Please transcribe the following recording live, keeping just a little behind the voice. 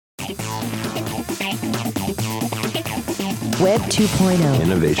Web 2.0.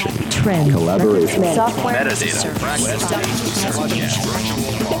 Innovation. Trends. Collaboration. Software. Metadata.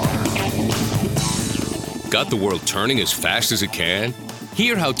 Got the world turning as fast as it can?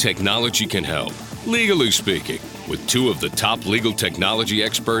 Hear how technology can help, legally speaking, with two of the top legal technology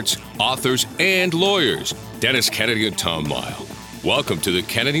experts, authors, and lawyers, Dennis Kennedy and Tom Mile. Welcome to the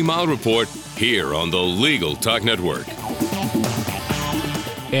Kennedy Mile Report here on the Legal Talk Network.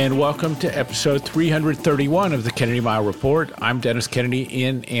 And welcome to episode 331 of the Kennedy Mile Report. I'm Dennis Kennedy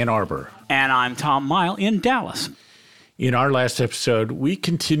in Ann Arbor. And I'm Tom Mile in Dallas. In our last episode, we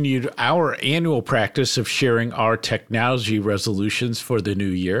continued our annual practice of sharing our technology resolutions for the new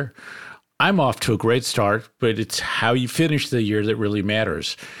year. I'm off to a great start, but it's how you finish the year that really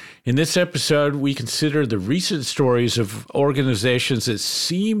matters. In this episode, we consider the recent stories of organizations that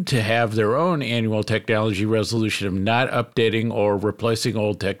seem to have their own annual technology resolution of not updating or replacing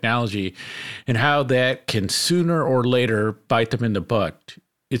old technology, and how that can sooner or later bite them in the butt.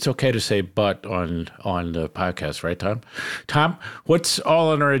 It's okay to say butt on the podcast, right, Tom? Tom, what's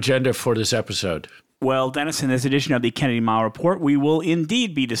all on our agenda for this episode? Well, Dennis, in this edition of the Kennedy Mile Report, we will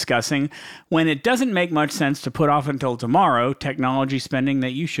indeed be discussing when it doesn't make much sense to put off until tomorrow technology spending that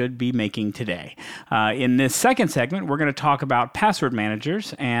you should be making today. In this second segment, we're going to talk about password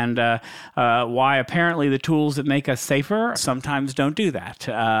managers and why apparently the tools that make us safer sometimes don't do that.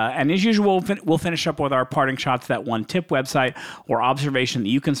 And as usual, we'll finish up with our parting shots, that one tip website or observation that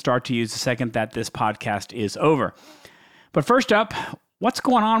you can start to use the second that this podcast is over. But first up, what's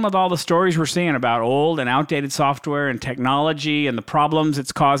going on with all the stories we're seeing about old and outdated software and technology and the problems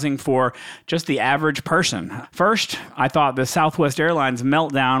it's causing for just the average person? First, I thought the Southwest Airlines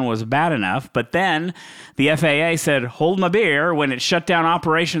meltdown was bad enough, but then the FAA said, hold my beer, when it shut down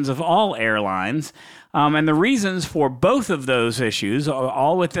operations of all airlines. And the reasons for both of those issues,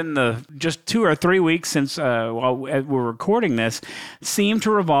 all within the just 2 or 3 weeks since while we're recording this, seem to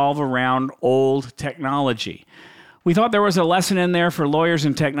revolve around old technology. We thought there was a lesson in there for lawyers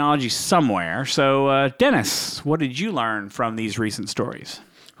and technology somewhere. So, Dennis, what did you learn from these recent stories?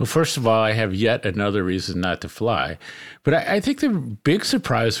 Well, first of all, I have yet another reason not to fly. But I think the big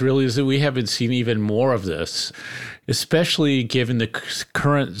surprise really is that we haven't seen even more of this, especially given the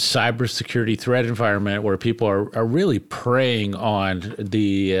current cybersecurity threat environment where people are really preying on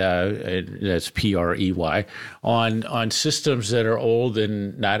the, that's P-R-E-Y, on systems that are old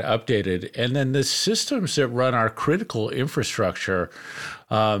and not updated. And then the systems that run our critical infrastructure,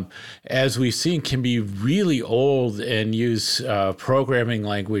 as we've seen, can be really old and use programming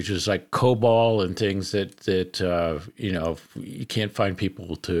languages like COBOL and things that you can't find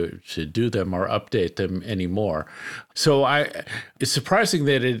people to do them or update them anymore. So it's surprising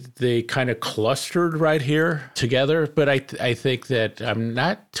that they kind of clustered right here together, but I think that I'm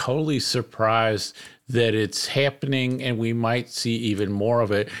not totally surprised that it's happening, and we might see even more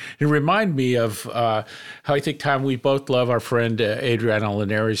of it. It reminds me of how I think, Tom, we both love our friend Adriana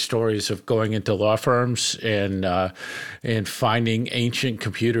Lineri's stories of going into law firms and finding ancient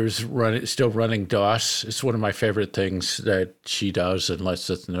computers still running DOS. It's one of my favorite things that she does and lets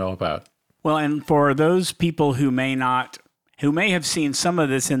us know about. Well, and for those people who may have seen some of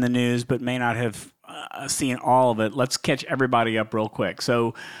this in the news but may not have seen all of it, let's catch everybody up real quick.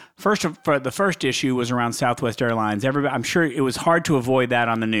 So the first issue was around Southwest Airlines. I'm sure it was hard to avoid that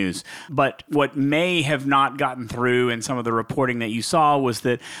on the news. But what may have not gotten through in some of the reporting that you saw was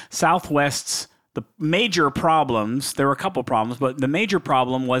that Southwest's the major problems, there were a couple problems, but the major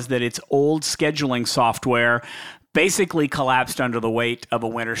problem was that its old scheduling software basically collapsed under the weight of a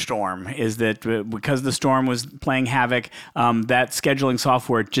winter storm. Is that because the storm was playing havoc, that scheduling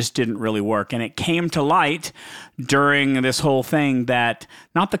software just didn't really work. And it came to light during this whole thing that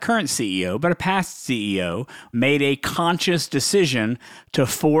not the current CEO, but a past CEO made a conscious decision to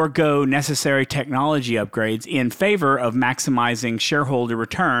forego necessary technology upgrades in favor of maximizing shareholder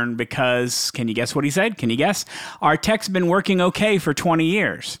return because, can you guess what he said? Can you guess? Our tech's been working okay for 20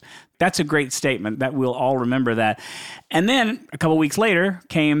 years. That's a great statement. That we'll all remember that. And then a couple weeks later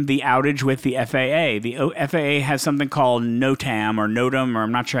came the outage with the FAA. The FAA has something called NOTAM or NOTAM, or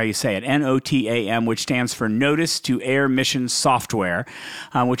I'm not sure how you say it, NOTAM, which stands for Notice to Air Mission Software,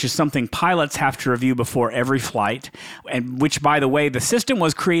 which is something pilots have to review before every flight, and which, by the way, the system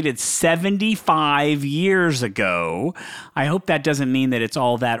was created 75 years ago. I hope that doesn't mean that it's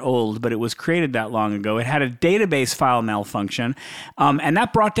all that old, but it was created that long ago. It had a database file malfunction, and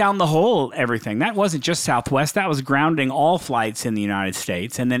that brought down the whole everything. That wasn't just Southwest. That was grounding all flights in the United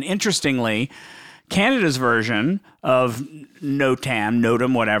States. And then interestingly, Canada's version of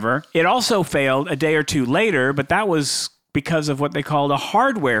NOTAM, whatever, it also failed a day or two later, but that was because of what they called a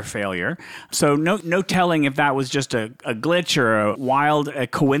hardware failure. So no telling if that was just a glitch or a wild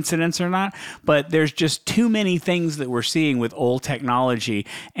coincidence or not, but there's just too many things that we're seeing with old technology.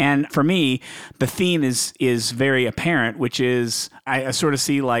 And for me, the theme is very apparent, which is I sort of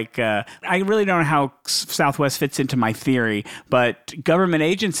see like, I really don't know how Southwest fits into my theory, but government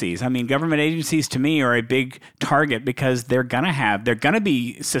agencies to me are a big target because they're going to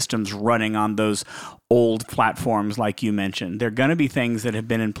be systems running on those old platforms like you mentioned. They're going to be things that have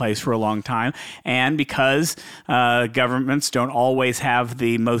been in place for a long time. And because governments don't always have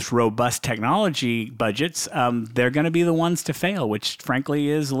the most robust technology budgets, they're going to be the ones to fail, which frankly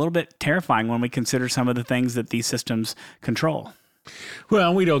is a little bit terrifying when we consider some of the things that these systems control.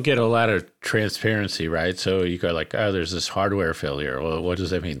 Well, we don't get a lot of transparency, right? So you go like, oh, there's this hardware failure. Well, what does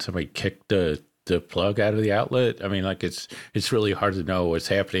that mean? Somebody kicked the plug out of the outlet? I mean, like it's really hard to know what's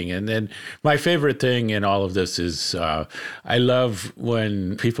happening. And then my favorite thing in all of this is I love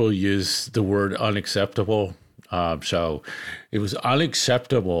when people use the word unacceptable. So it was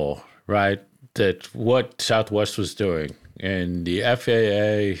unacceptable, right, that what Southwest was doing. And the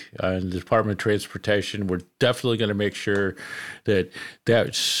FAA and the Department of Transportation were definitely going to make sure that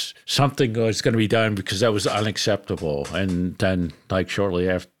something was going to be done because that was unacceptable. And then, like shortly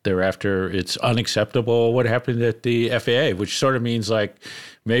thereafter, it's unacceptable what happened at the FAA, which sort of means like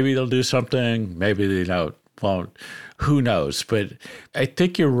maybe they'll do something, maybe they won't. Who knows? But I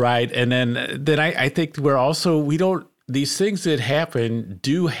think you're right. And then I think we don't. These things that happen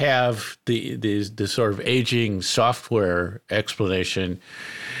do have the sort of aging software explanation,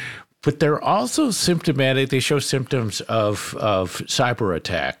 but they're also symptomatic. They show symptoms of cyber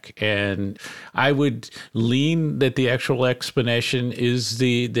attack. And I would lean that the actual explanation is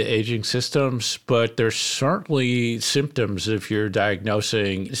the aging systems, but there's certainly symptoms if you're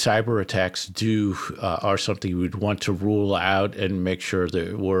diagnosing cyber attacks are something we'd want to rule out and make sure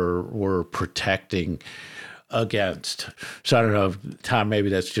that we're protecting against. So I don't know, Tom, maybe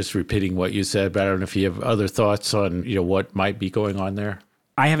that's just repeating what you said, but I don't know if you have other thoughts on what might be going on there.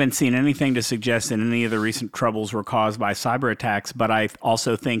 I haven't seen anything to suggest that any of the recent troubles were caused by cyber attacks, but I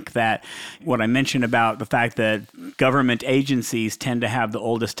also think that what I mentioned about the fact that government agencies tend to have the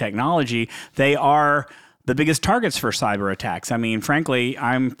oldest technology, they are the biggest targets for cyber attacks. I mean, frankly,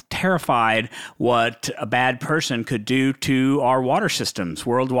 I'm terrified what a bad person could do to our water systems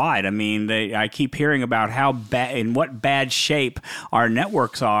worldwide. I mean, I keep hearing about how in what bad shape our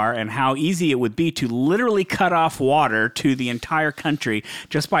networks are and how easy it would be to literally cut off water to the entire country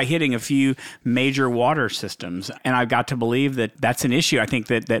just by hitting a few major water systems. And I've got to believe that that's an issue. I think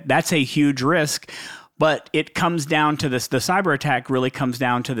that's a huge risk, but it comes down to this. The cyber attack really comes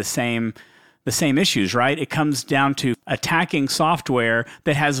down to the same issues, right? It comes down to attacking software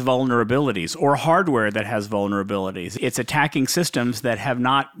that has vulnerabilities or hardware that has vulnerabilities. It's attacking systems that have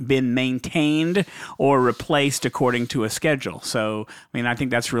not been maintained or replaced according to a schedule. So, I mean, I think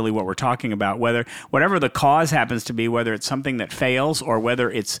that's really what we're talking about. Whatever the cause happens to be, whether it's something that fails or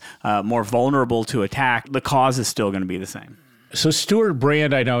whether it's more vulnerable to attack, the cause is still going to be the same. So Stuart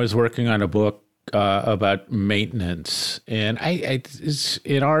Brand, I know, is working on a book about maintenance. And it's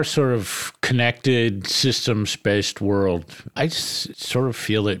in our sort of connected systems-based world, I just sort of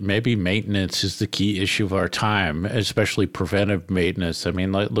feel that maybe maintenance is the key issue of our time, especially preventive maintenance. I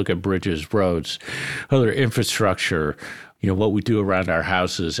mean, look at bridges, roads, other infrastructure, what we do around our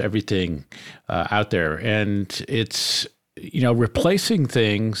houses, everything out there. And it's replacing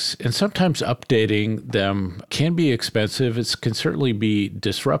things and sometimes updating them can be expensive. It can certainly be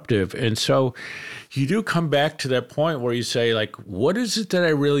disruptive. And so you do come back to that point where you say, like, what is it that I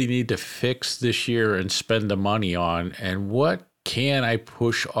really need to fix this year and spend the money on? And what can I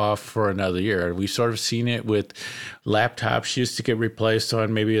push off for another year? And we've sort of seen it with laptops used to get replaced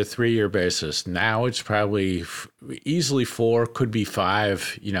on maybe a 3-year basis. Now it's probably easily 4, could be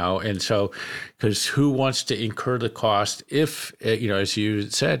 5, and so because who wants to incur the cost if, as you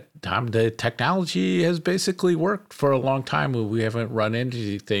said, Tom, the technology has basically worked for a long time. We haven't run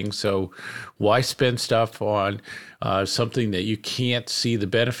into things. So why spend stuff on something that you can't see the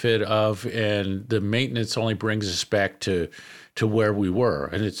benefit of, and the maintenance only brings us back to where we were?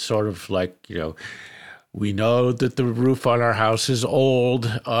 And it's sort of like, we know that the roof on our house is old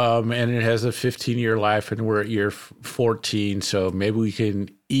and it has a 15-year life and we're at year 14. So maybe we can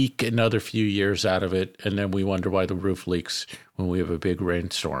eke another few years out of it. And then we wonder why the roof leaks when we have a big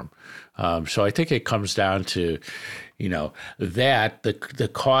rainstorm. So I think it comes down to, that the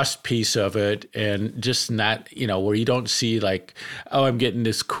cost piece of it, and just not, where you don't see like, oh, I'm getting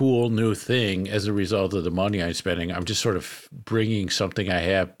this cool new thing as a result of the money I'm spending. I'm just sort of bringing something I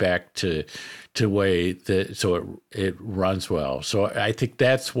have back to way that so it runs well. So I think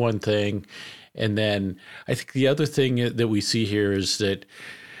that's one thing. And then I think the other thing that we see here is that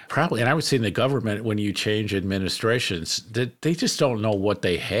probably, and I would say in the government, when you change administrations, that they just don't know what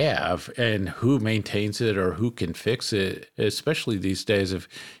they have and who maintains it or who can fix it, especially these days if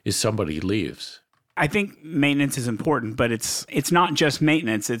somebody leaves. I think maintenance is important, but it's not just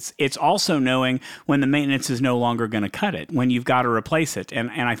maintenance. It's also knowing when the maintenance is no longer going to cut it, when you've got to replace it. And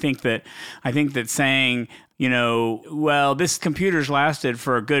I think that saying, well, this computer's lasted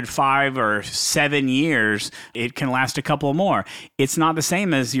for a good 5 or 7 years, it can last a couple more. It's not the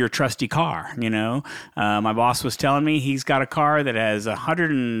same as your trusty car, My boss was telling me he's got a car that has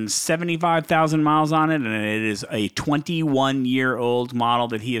 175,000 miles on it, and it is a 21-year-old model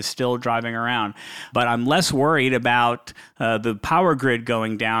that he is still driving around. But I'm less worried about the power grid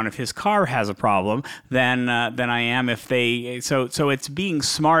going down if his car has a problem than I am if they. So it's being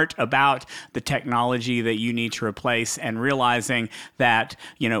smart about the technology that you need to replace and realizing that,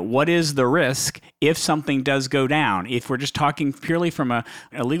 what is the risk if something does go down? If we're just talking purely from a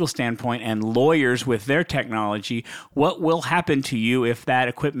legal standpoint and lawyers with their technology, what will happen to you if that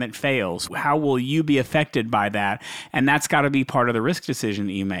equipment fails? How will you be affected by that? And that's got to be part of the risk decision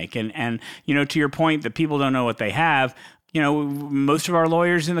that you make. And to your point that people don't know what they have, most of our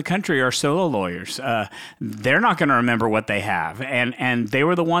lawyers in the country are solo lawyers. They're not going to remember what they have. And they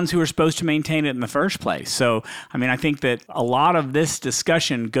were the ones who were supposed to maintain it in the first place. So, I think that a lot of this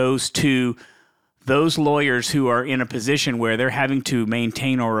discussion goes to those lawyers who are in a position where they're having to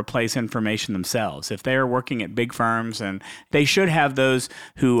maintain or replace information themselves. If they're working at big firms, and they should have those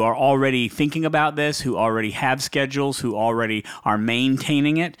who are already thinking about this, who already have schedules, who already are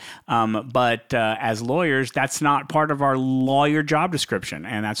maintaining it. But as lawyers, that's not part of our lawyer job description.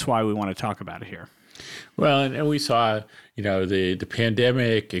 And that's why we want to talk about it here. Well, and we saw, the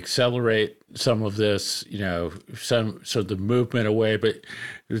pandemic accelerate some of this, so the movement away, but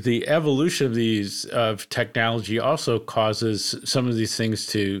the evolution of technology also causes some of these things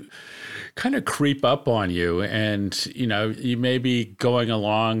to kind of creep up on you. And, you may be going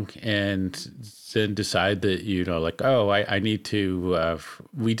along and then decide that, I need to,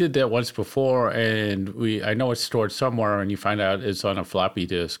 we did that once before, and I know it's stored somewhere, and you find out it's on a floppy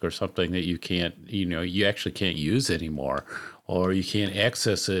disk or something that you can't, you actually can't use anymore, or you can't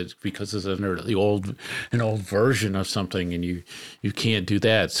access it because it's under an old version of something, and you can't do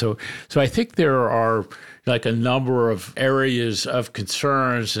that. So I think there are like a number of areas of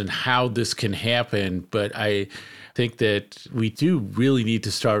concerns and how this can happen, but I think that we do really need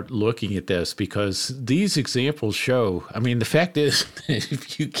to start looking at this, because these examples show, the fact is,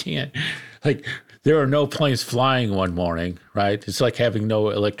 if you can't, there are no planes flying one morning, right? It's like having no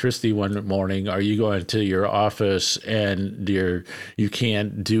electricity one morning. Are you going to your office and you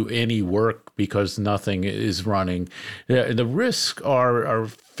can't do any work because nothing is running? The risks are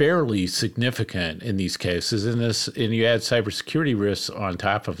fairly significant in these cases, and you add cybersecurity risks on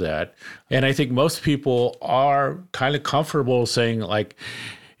top of that. And I think most people are kind of comfortable saying,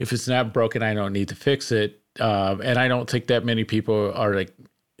 if it's not broken, I don't need to fix it. And I don't think that many people are like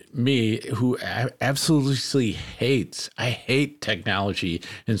me, who absolutely I hate technology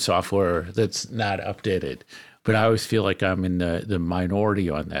and software that's not updated. But I always feel like I'm in the minority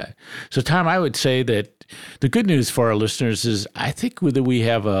on that. So, Tom, I would say that the good news for our listeners is I think that we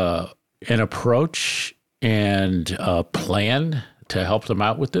have an approach and a plan to help them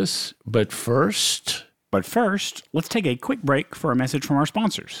out with this. But first, let's take a quick break for a message from our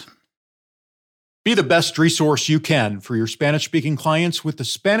sponsors. Be the best resource you can for your Spanish-speaking clients with the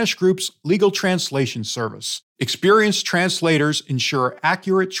Spanish Group's legal translation service. Experienced translators ensure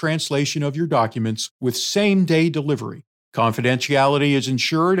accurate translation of your documents with same-day delivery. Confidentiality is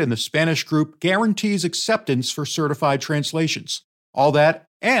ensured, and the Spanish Group guarantees acceptance for certified translations. All that,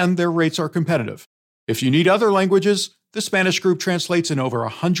 and their rates are competitive. If you need other languages, the Spanish Group translates in over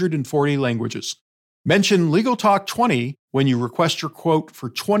 140 languages. Mention Legal Talk 20 when you request your quote for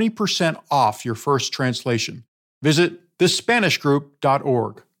 20% off your first translation. Visit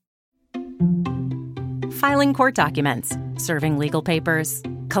thespanishgroup.org. Filing court documents, serving legal papers,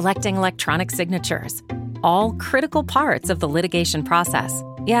 collecting electronic signatures, all critical parts of the litigation process,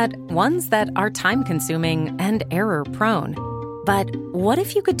 yet ones that are time-consuming and error-prone. But what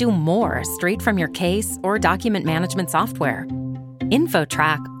if you could do more straight from your case or document management software?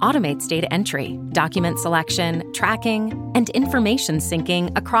 InfoTrack automates data entry, document selection, tracking, and information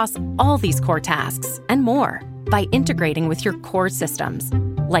syncing across all these core tasks and more. by integrating with your core systems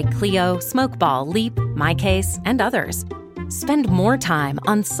like Clio, Smokeball, Leap, MyCase, and others. Spend more time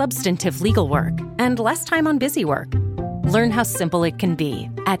on substantive legal work and less time on busy work. Learn how simple it can be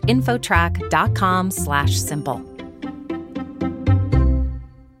at infotrack.com/simple.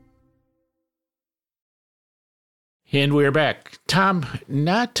 And we're back. Tom,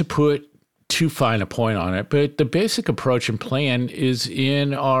 not to put too fine a point on it, but the basic approach and plan is in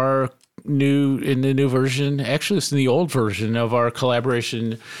the new version. Actually, it's in the old version of our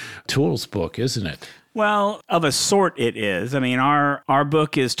collaboration tools book, isn't it? Well, of a sort it is. I mean, our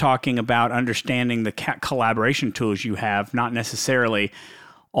book is talking about understanding the collaboration tools you have, not necessarily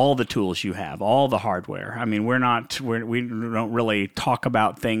all the tools you have, all the hardware. I mean, we don't really talk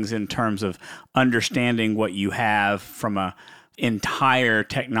about things in terms of understanding what you have from a entire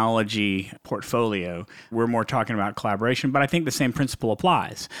technology portfolio. We're more talking about collaboration, but I think the same principle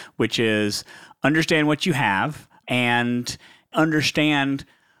applies, which is understand what you have and understand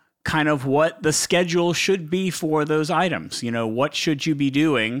kind of what the schedule should be for those items. You know, what should you be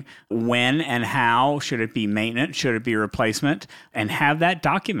doing, when and how? Should it be maintenance? Should it be replacement? And have that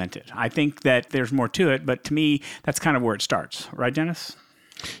documented. I think that there's more to it, but to me, that's kind of where it starts. Right, Dennis?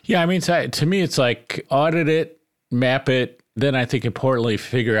 Yeah, I mean, to me, it's like audit it, map it, then I think importantly,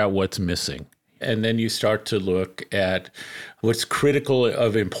 figure out what's missing. And then you start to look at what's critical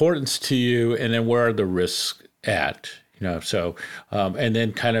of importance to you, and then where are the risks at? And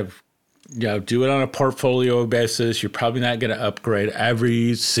then kind of, do it on a portfolio basis. You're probably not going to upgrade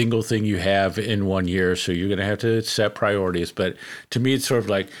every single thing you have in 1 year. So you're going to have to set priorities. But to me, it's sort of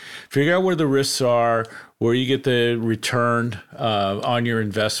like figure out where the risks are, where you get the return on your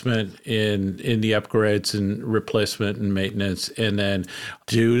investment in the upgrades and replacement and maintenance, and then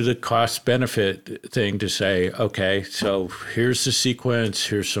do the cost benefit thing to say, okay, so here's the sequence,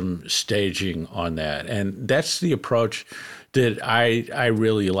 here's some staging on that. And that's the approach that I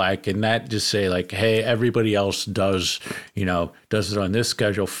really like, and not just say like, hey, everybody else does it on this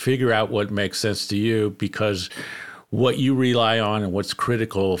schedule. Figure out what makes sense to you, because what you rely on and what's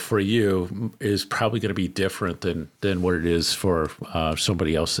critical for you is probably going to be different than what it is for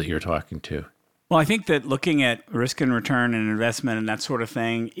somebody else that you're talking to. Well, I think that looking at risk and return and investment and that sort of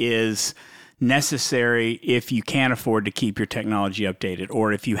thing is necessary if you can't afford to keep your technology updated,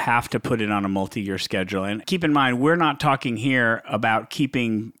 or if you have to put it on a multi-year schedule. And keep in mind, we're not talking here about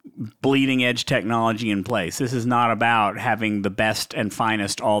keeping bleeding edge technology in place. This is not about having the best and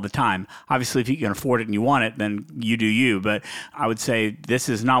finest all the time. Obviously, if you can afford it and you want it, then you do you. But I would say this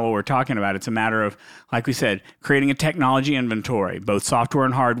is not what we're talking about. It's a matter of, like we said, creating a technology inventory, both software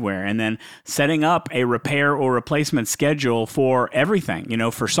and hardware, and then setting up a repair or replacement schedule for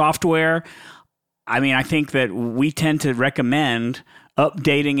everything. For software, I mean, I think that we tend to recommend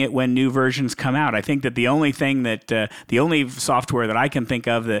updating it when new versions come out. I think that the only software that I can think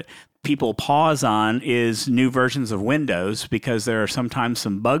of that people pause on is new versions of Windows, because there are sometimes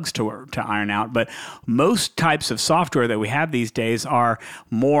some bugs to iron out. But most types of software that we have these days are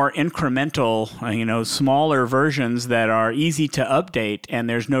more incremental, smaller versions that are easy to update, and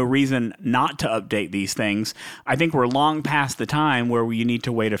there's no reason not to update these things. I think we're long past the time where you need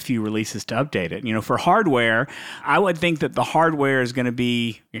to wait a few releases to update it. For hardware, I would think that the hardware is going to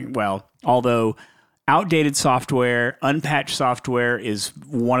be, although outdated software, unpatched software is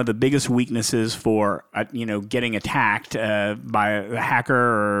one of the biggest weaknesses for, getting attacked by a hacker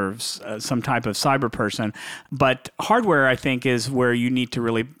or some type of cyber person. But hardware, I think, is where you need to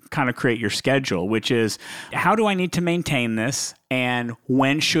really kind of create your schedule, which is, how do I need to maintain this, and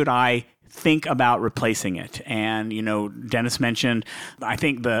when should I think about replacing it? And, Dennis mentioned, I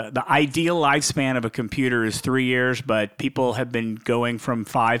think the ideal lifespan of a computer is 3 years, but people have been going from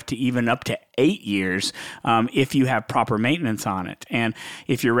 5 to even up to 8 years if you have proper maintenance on it. And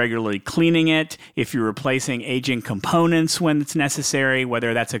if you're regularly cleaning it, if you're replacing aging components when it's necessary,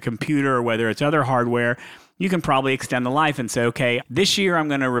 whether that's a computer or whether it's other hardware, you can probably extend the life and say, okay, this year I'm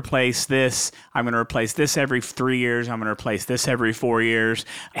going to replace this. I'm going to replace this every 3 years. I'm going to replace this every 4 years.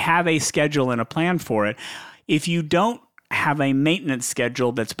 Have a schedule and a plan for it. If you don't have a maintenance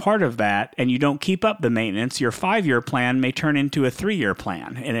schedule that's part of that, and you don't keep up the maintenance, your 5-year plan may turn into a 3-year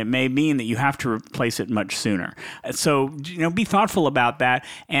plan, and it may mean that you have to replace it much sooner. So, be thoughtful about that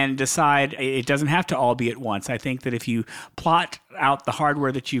and decide it doesn't have to all be at once. I think that if you plot out the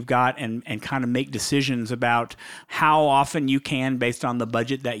hardware that you've got and kind of make decisions about how often you can based on the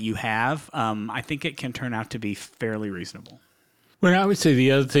budget that you have, I think it can turn out to be fairly reasonable. Well, I would say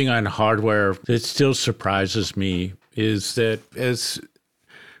the other thing on hardware that still surprises me is that as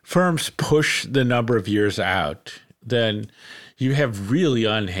firms push the number of years out, then, you have really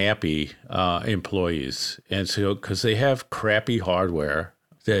unhappy employees. And so, because they have crappy hardware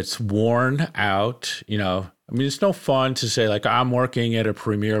that's worn out, I mean, it's no fun to say, like, I'm working at a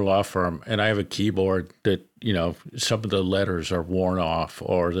premier law firm and I have a keyboard that, some of the letters are worn off,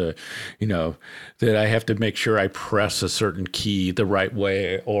 or that I have to make sure I press a certain key the right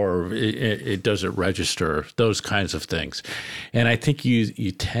way, or it doesn't register, those kinds of things. And I think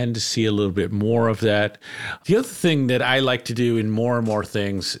you tend to see a little bit more of that. The other thing that I like to do in more and more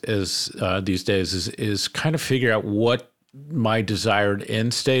things these days is kind of figure out what my desired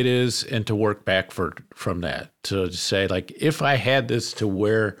end state is, and to work back from that. So to say, like, if I had this to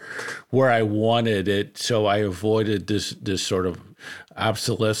where I wanted it, so I avoided this sort of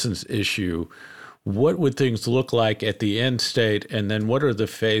obsolescence issue, what would things look like at the end state? And then what are the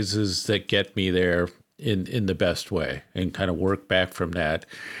phases that get me there in the best way, and kind of work back from that.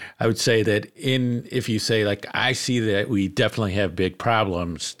 I would say that if you say, like, I see that we definitely have big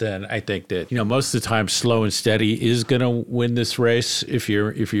problems, then I think that, most of the time slow and steady is going to win this race if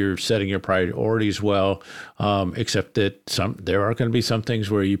you're setting your priorities well, except that there are going to be some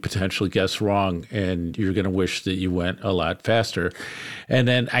things where you potentially guess wrong and you're going to wish that you went a lot faster. And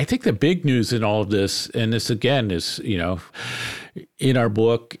then I think the big news in all of this, and this again is, in our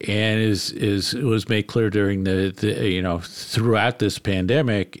book, and was made clear during the throughout this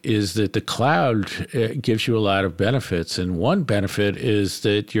pandemic, is that the cloud gives you a lot of benefits. And one benefit is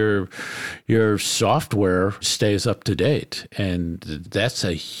that your software stays up to date, and that's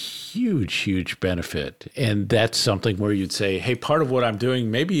a huge benefit. And that's something where you'd say, hey, part of what I'm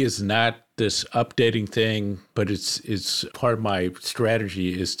doing maybe is not this updating thing, but it's part of my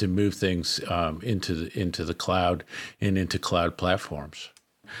strategy is to move things into the cloud and into cloud platforms.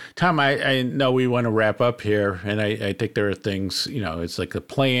 Tom, I know we want to wrap up here, and I think there are things, it's like the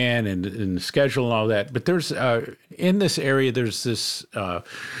plan and the schedule and all that. But there's in this area, there's this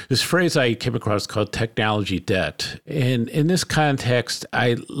phrase I came across called technology debt. And in this context,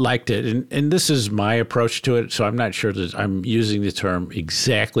 I liked it. And this is my approach to it, so I'm not sure that I'm using the term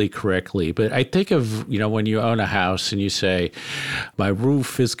exactly correctly. But I think of, when you own a house and you say, my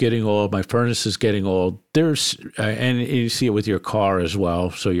roof is getting old, my furnace is getting old. And you see it with your car as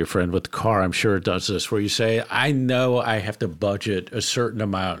well. So your friend with the car, I'm sure, does this, where you say, I know I have to budget a certain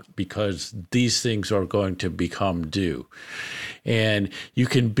amount because these things are going to become due. And you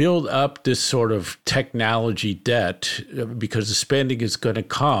can build up this sort of technology debt because the spending is going to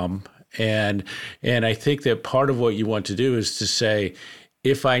come. And I think that part of what you want to do is to say,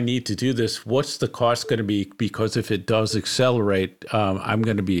 if I need to do this, what's the cost going to be? Because if it does accelerate, I'm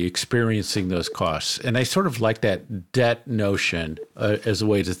going to be experiencing those costs. And I sort of like that debt notion as a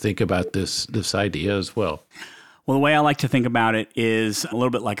way to think about this idea as well. Well, the way I like to think about it is a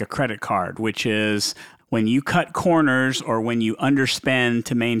little bit like a credit card, which is when you cut corners or when you underspend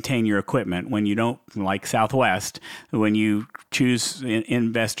to maintain your equipment, when you don't, like Southwest, when you choose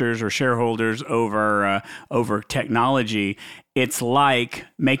investors or shareholders over technology, it's like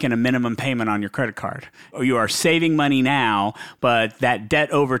making a minimum payment on your credit card. You are saving money now, but that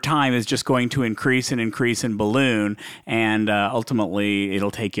debt over time is just going to increase and balloon, and ultimately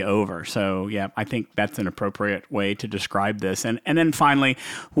it'll take you over. So yeah, I think that's an appropriate way to describe this. And then finally,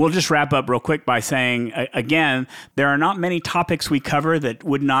 we'll just wrap up real quick by saying, again, there are not many topics we cover that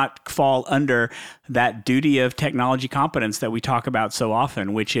would not fall under that duty of technology competence that we talk about so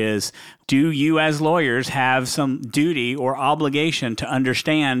often, which is, do you as lawyers have some duty or obligation to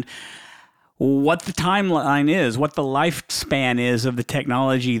understand what the timeline is, what the lifespan is of the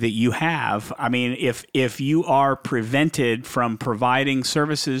technology that you have? I mean, if you are prevented from providing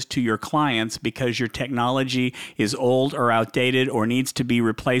services to your clients because your technology is old or outdated or needs to be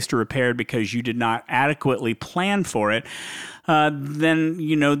replaced or repaired because you did not adequately plan for it, then,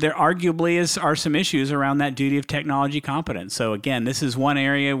 there arguably are some issues around that duty of technology competence. So again, this is one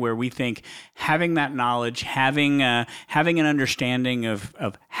area where we think having that knowledge, having an understanding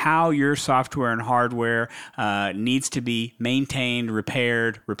of how your software and hardware needs to be maintained,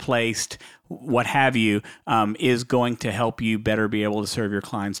 repaired, replaced, what have you, is going to help you better be able to serve your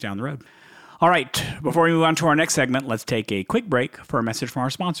clients down the road. All right, before we move on to our next segment, let's take a quick break for a message from our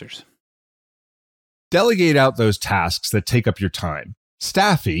sponsors. Delegate out those tasks that take up your time.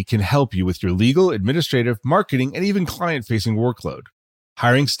 Staffy can help you with your legal, administrative, marketing, and even client-facing workload.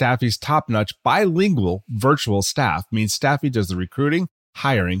 Hiring Staffy's top-notch bilingual virtual staff means Staffy does the recruiting,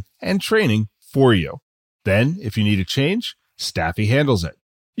 hiring, and training for you. Then, if you need a change, Staffy handles it.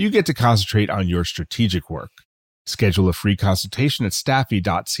 You get to concentrate on your strategic work. Schedule a free consultation at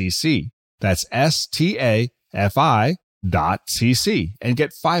staffy.cc. That's stafi.cc and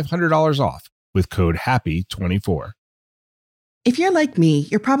get $500 off with code HAPPY24. If you're like me,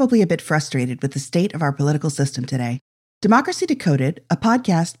 you're probably a bit frustrated with the state of our political system today. Democracy Decoded, a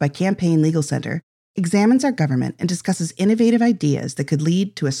podcast by Campaign Legal Center, examines our government and discusses innovative ideas that could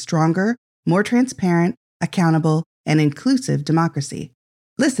lead to a stronger, more transparent, accountable, and inclusive democracy.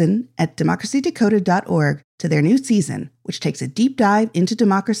 Listen at democracydecoded.org to their new season, which takes a deep dive into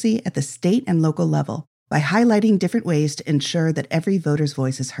democracy at the state and local level by highlighting different ways to ensure that every voter's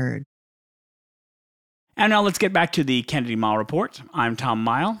voice is heard. And now let's get back to the Kennedy Mile Report. I'm Tom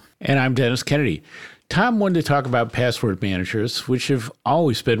Mile. And I'm Dennis Kennedy. Tom wanted to talk about password managers, which have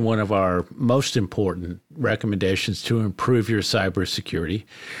always been one of our most important recommendations to improve your cybersecurity.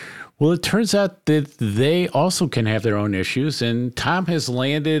 Well, it turns out that they also can have their own issues, and Tom has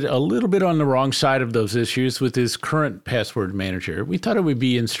landed a little bit on the wrong side of those issues with his current password manager. We thought it would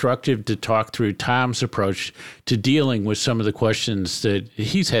be instructive to talk through Tom's approach to dealing with some of the questions that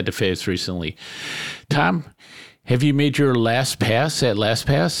he's had to face recently. Tom, have you made your last pass at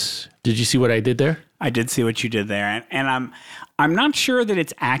LastPass? Did you see what I did there? I did see what you did there, and I'm not sure that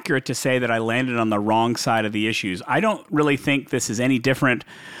it's accurate to say that I landed on the wrong side of the issues. I don't really think this is any different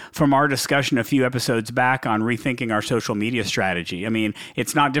from our discussion a few episodes back on rethinking our social media strategy. I mean,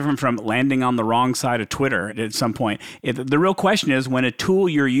 it's not different from landing on the wrong side of Twitter at some point. The real question is when a tool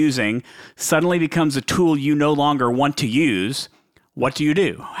you're using suddenly becomes a tool you no longer want to use, what do you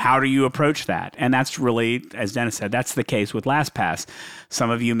do? How do you approach that? And that's really, as Dennis said, that's the case with LastPass. Some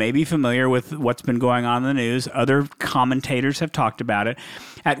of you may be familiar with what's been going on in the news. Other commentators have talked about it.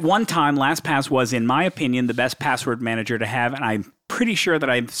 At one time, LastPass was, in my opinion, the best password manager to have, and I'm pretty sure that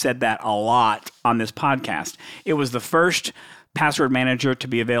I've said that a lot on this podcast. It was the first password manager to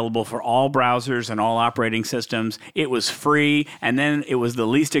be available for all browsers and all operating systems. It was free, and then it was the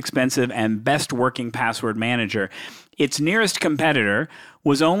least expensive and best working password manager. Its nearest competitor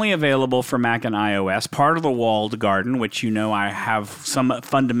was only available for Mac and iOS, part of the walled garden, which you know I have some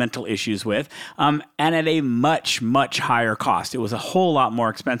fundamental issues with, and at a much, much higher cost. It was a whole lot more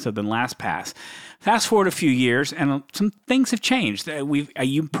expensive than LastPass. Fast forward a few years, and some things have changed.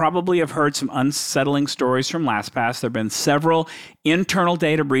 You probably have heard some unsettling stories from LastPass. There have been several internal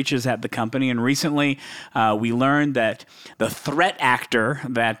data breaches at the company, and recently we learned that the threat actor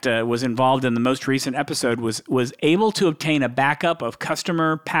that was involved in the most recent episode was able to obtain a backup of customer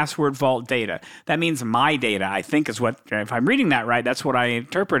password vault data. That means my data, I think is what, if I'm reading that right, that's what I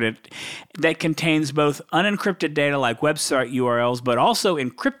interpreted, that contains both unencrypted data like website URLs, but also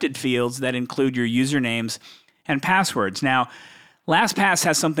encrypted fields that include your usernames and passwords. Now, LastPass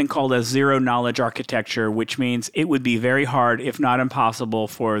has something called a zero-knowledge architecture, which means it would be very hard, if not impossible,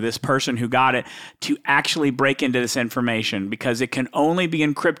 for this person who got it to actually break into this information because it can only be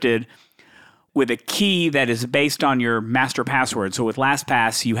encrypted with a key that is based on your master password. So with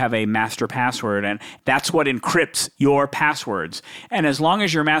LastPass, you have a master password, and that's what encrypts your passwords. And as long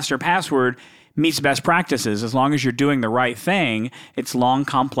as your master password meets best practices, as long as you're doing the right thing, it's long,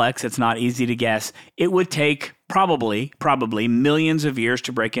 complex, it's not easy to guess, it would take probably millions of years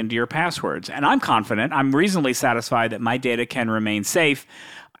to break into your passwords. And I'm confident, I'm reasonably satisfied that my data can remain safe.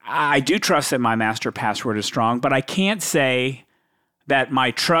 I do trust that my master password is strong, but I can't say that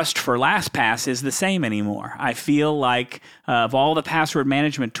my trust for LastPass is the same anymore. I feel like of all the password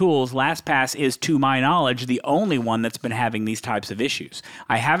management tools, LastPass is, to my knowledge, the only one that's been having these types of issues.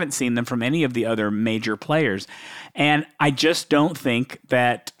 I haven't seen them from any of the other major players. And I just don't think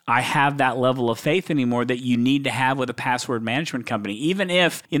that I have that level of faith anymore that you need to have with a password management company. Even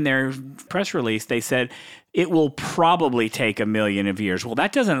if in their press release they said it will probably take 1 million of years. Well,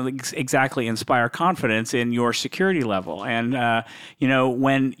 that doesn't exactly inspire confidence in your security level. And,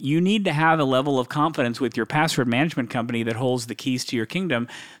 when you need to have a level of confidence with your password management company that holds the keys to your kingdom,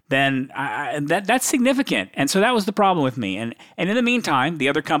 then that's significant. And so that was the problem with me. And in the meantime, the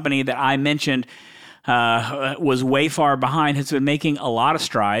other company that I mentioned was way far behind, has been making a lot of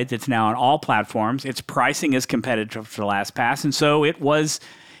strides. It's now on all platforms. Its pricing is competitive for LastPass. And so it was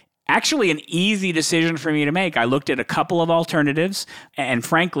actually an easy decision for me to make. I looked at a couple of alternatives, and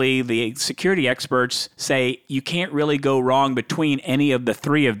frankly, the security experts say you can't really go wrong between any of the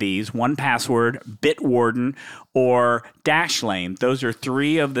three of these: 1Password, Bitwarden, or Dashlane. Those are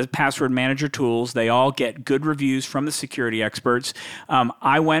three of the password manager tools. They all get good reviews from the security experts.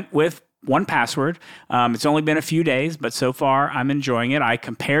 I went with 1Password. It's only been a few days, but so far I'm enjoying it. I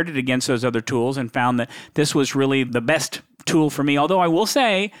compared it against those other tools and found that this was really the best tool for me. Although I will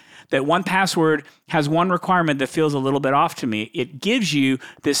say that 1Password has one requirement that feels a little bit off to me. It gives you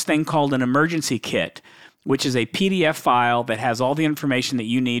this thing called an emergency kit, which is a PDF file that has all the information that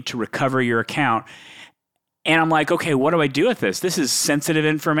you need to recover your account. And I'm like, okay, what do I do with this? This is sensitive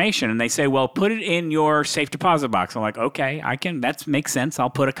information. And they say, well, put it in your safe deposit box. I'm like, okay, that makes sense.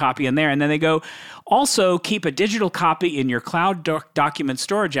 I'll put a copy in there. And then they go, also keep a digital copy in your cloud document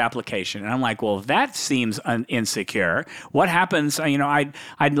storage application. And I'm like, well, that seems insecure. What happens? I'd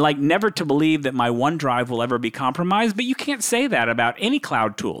like never to believe that my OneDrive will ever be compromised, but you can't say that about any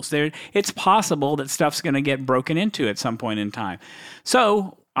cloud tools. It's possible that stuff's going to get broken into at some point in time.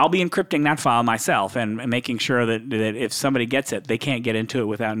 So I'll be encrypting that file myself and making sure that if somebody gets it, they can't get into it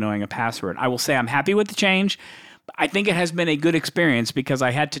without knowing a password. I will say I'm happy with the change. I think it has been a good experience because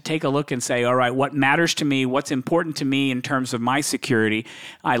I had to take a look and say, all right, what matters to me? What's important to me in terms of my security?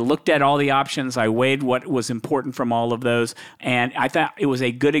 I looked at all the options. I weighed what was important from all of those. And I thought it was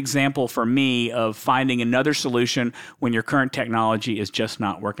a good example for me of finding another solution when your current technology is just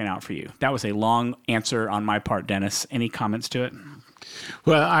not working out for you. That was a long answer on my part, Dennis. Any comments to it?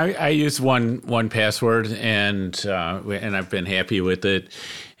 Well, I use one password, and I've been happy with it.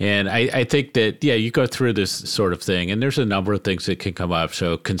 And I think that, you go through this sort of thing, and there's a number of things that can come up.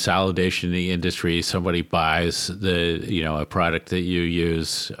 So consolidation in the industry, somebody buys a product that you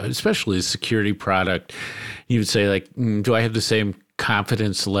use, especially a security product. You would say, like, do I have the same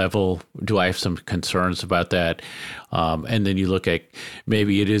confidence level? Do I have some concerns about that? And then you look at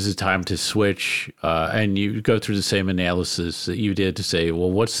maybe it is a time to switch, and you go through the same analysis that you did to say,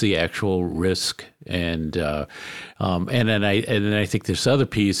 well, what's the actual risk? And then I think this other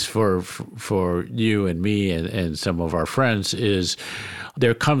piece for you and me and some of our friends is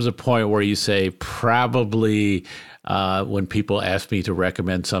there comes a point where you say probably when people ask me to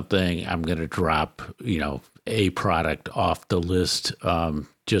recommend something, I'm going to drop a product off the list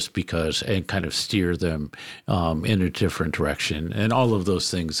just because, and kind of steer them in a different direction. And all of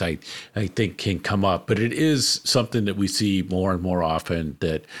those things I think can come up. But it is something that we see more and more often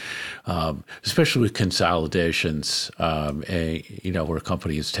that, especially with consolidations, where a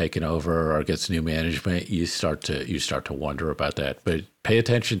company is taken over or gets new management, you start to wonder about that. But pay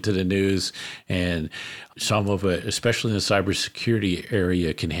attention to the news, and some of it, especially in the cybersecurity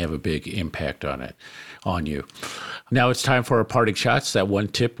area, can have a big impact on you. Now it's time for our parting shots. That one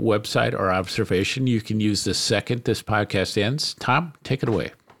tip, website, or observation you can use the second this podcast ends. Tom, take it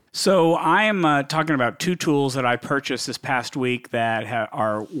away. So I am talking about two tools that I purchased this past week that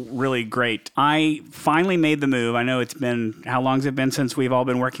are really great. I finally made the move. I know it's been, how long has it been since we've all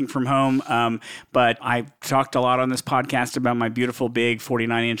been working from home? But I've talked a lot on this podcast about my beautiful big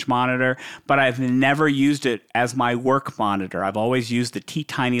 49-inch monitor, but I've never used it as my work monitor. I've always used the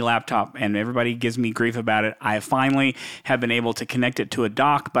teeny laptop, and everybody gives me grief about it. I finally have been able to connect it to a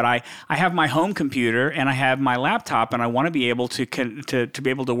dock, but I have my home computer and I have my laptop, and I want to be able to be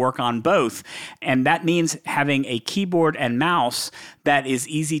able to work on both. And that means having a keyboard and mouse that is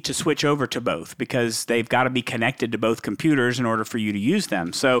easy to switch over to both, because they've got to be connected to both computers in order for you to use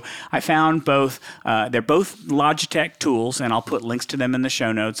them. So I found both, they're both Logitech tools, and I'll put links to them in the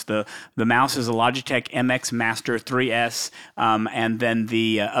show notes. The mouse is a Logitech MX Master 3S, and then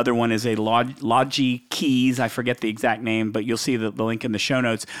the other one is a Logi Keys. I forget the exact name, but you'll see the link in the show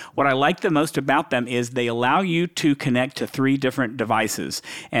notes. What I like the most about them is they allow you to connect to 3 different devices.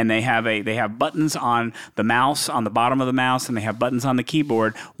 And they have buttons on the mouse, on the bottom of the mouse, and they have buttons on the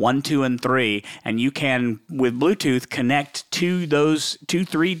keyboard, 1, 2, and 3. And you can, with Bluetooth, connect to those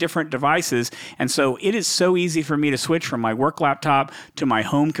 3 different devices. And so it is so easy for me to switch from my work laptop to my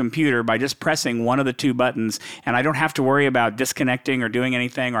home computer by just pressing one of the 2 buttons. And I don't have to worry about disconnecting or doing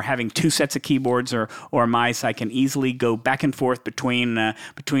anything or having 2 sets of keyboards or mice. I can easily go back and forth between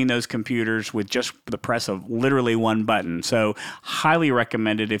those computers with just the press of literally 1 button. So highly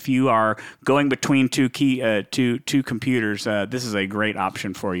recommended. If you are going between two computers, this is a great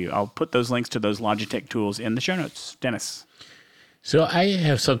option for you. I'll put those links to those Logitech tools in the show notes. Dennis. So I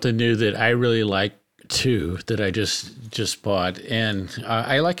have something new that I really like too, that I just bought, and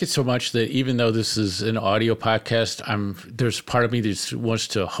I like it so much that even though this is an audio podcast, there's part of me that wants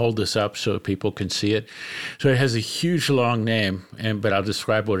to hold this up so people can see it. So it has a huge long name, but I'll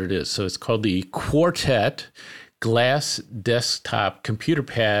describe what it is. So it's called the Quartet Glass Desktop Computer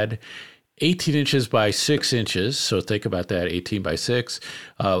Pad, 18 inches by 6 inches. So think about that, 18 by 6.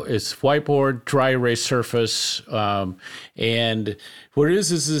 It's whiteboard, dry erase surface. And what it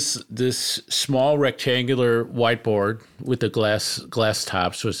is this small rectangular whiteboard with a glass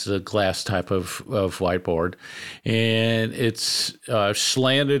top. So it's a glass type of whiteboard. And it's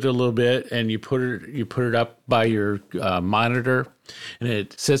slanted a little bit, and you put it up by your monitor. And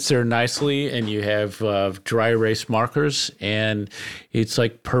it sits there nicely, and you have dry erase markers, and it's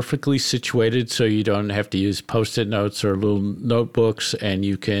like perfectly situated so you don't have to use Post-it notes or little notebooks, and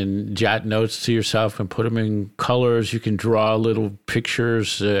you can jot notes to yourself and put them in colors. You can draw little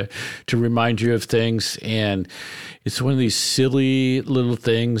pictures to remind you of things, and it's one of these silly little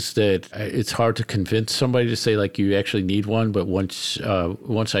things that it's hard to convince somebody to say, like, you actually need one. But once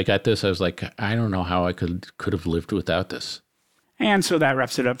I got this, I was like, I don't know how I could have lived without this. And so that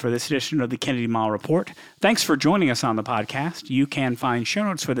wraps it up for this edition of the Kennedy Miles Report. Thanks for joining us on the podcast. You can find show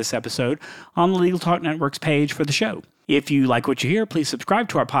notes for this episode on the Legal Talk Network's page for the show. If you like what you hear, please subscribe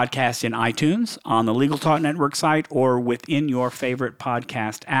to our podcast in iTunes, on the Legal Talk Network site, or within your favorite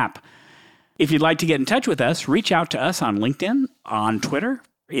podcast app. If you'd like to get in touch with us, reach out to us on LinkedIn, on Twitter,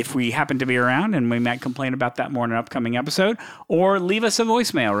 if we happen to be around, and we might complain about that more in an upcoming episode, or leave us a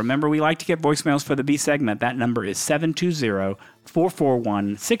voicemail. Remember, we like to get voicemails for the B segment. That number is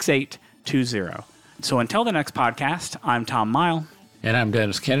 720-441-6820. So until the next podcast, I'm Tom Miles. And I'm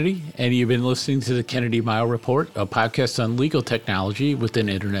Dennis Kennedy, and you've been listening to the Kennedy Miles Report, a podcast on legal technology with an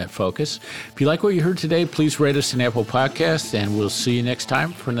internet focus. If you like what you heard today, please rate us an Apple Podcast, and we'll see you next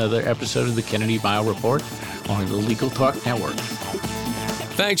time for another episode of the Kennedy Miles Report on the Legal Talk Network.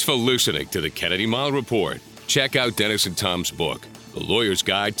 Thanks for listening to the Kennedy Miles Report. Check out Dennis and Tom's book, The Lawyer's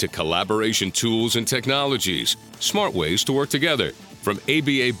Guide to Collaboration Tools and Technologies, Smart Ways to Work Together, from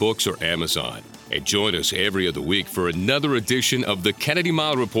ABA Books or Amazon. And join us every other week for another edition of the Kennedy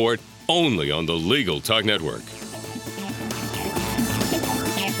Miles Report, only on the Legal Talk Network.